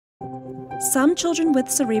Some children with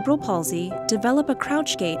cerebral palsy develop a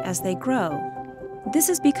crouch gait as they grow. This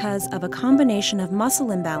is because of a combination of muscle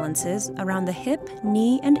imbalances around the hip,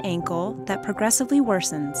 knee, and ankle that progressively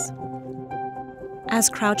worsens. As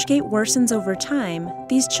crouch gait worsens over time,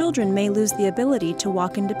 these children may lose the ability to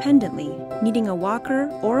walk independently, needing a walker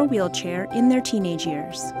or a wheelchair in their teenage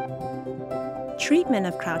years. Treatment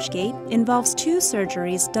of crouch gait involves two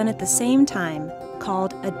surgeries done at the same time,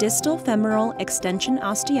 called a distal femoral extension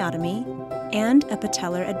osteotomy and a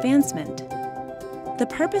patellar advancement. The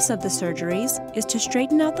purpose of the surgeries is to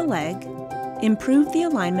straighten out the leg, improve the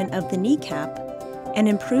alignment of the kneecap, and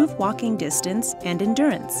improve walking distance and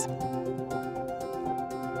endurance.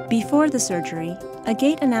 Before the surgery, a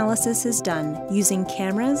gait analysis is done using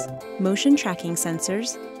cameras, motion tracking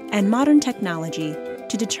sensors, and modern technology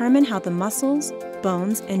to determine how the muscles,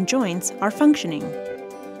 bones, and joints are functioning.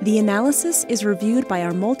 The analysis is reviewed by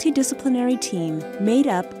our multidisciplinary team made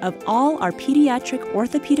up of all our pediatric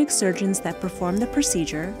orthopedic surgeons that perform the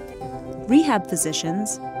procedure, rehab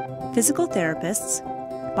physicians, physical therapists,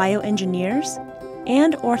 bioengineers,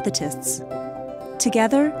 and orthotists.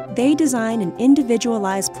 Together, they design an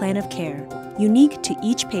individualized plan of care, unique to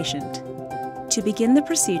each patient. To begin the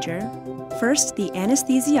procedure, first the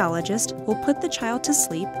anesthesiologist will put the child to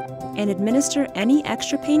sleep and administer any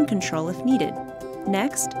extra pain control if needed.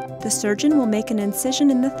 Next, the surgeon will make an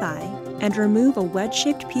incision in the thigh and remove a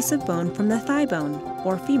wedge-shaped piece of bone from the thigh bone,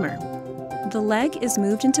 or femur. The leg is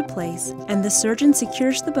moved into place and the surgeon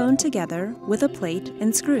secures the bone together with a plate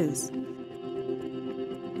and screws.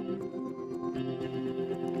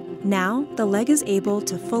 Now, the leg is able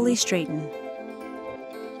to fully straighten.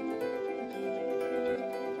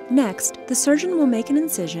 Next, the surgeon will make an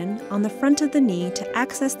incision on the front of the knee to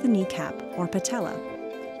access the kneecap, or patella.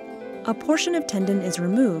 A portion of tendon is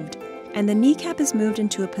removed, and the kneecap is moved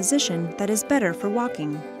into a position that is better for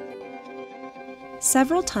walking.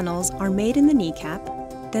 Several tunnels are made in the kneecap,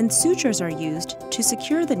 then sutures are used to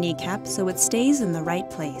secure the kneecap so it stays in the right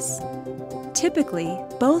place. Typically,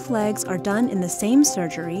 both legs are done in the same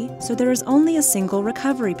surgery, so there is only a single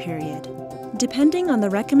recovery period. Depending on the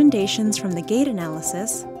recommendations from the gait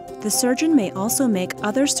analysis, the surgeon may also make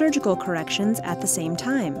other surgical corrections at the same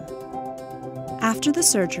time. After the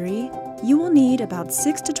surgery, you will need about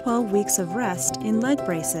 6 to 12 weeks of rest in leg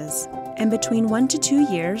braces and between 1 to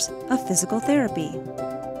 2 years of physical therapy.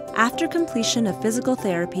 After completion of physical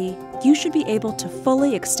therapy, you should be able to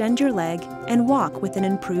fully extend your leg and walk with an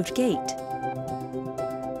improved gait.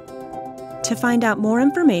 To find out more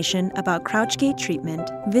information about crouch gait treatment,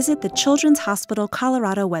 visit the Children's Hospital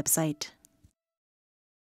Colorado website.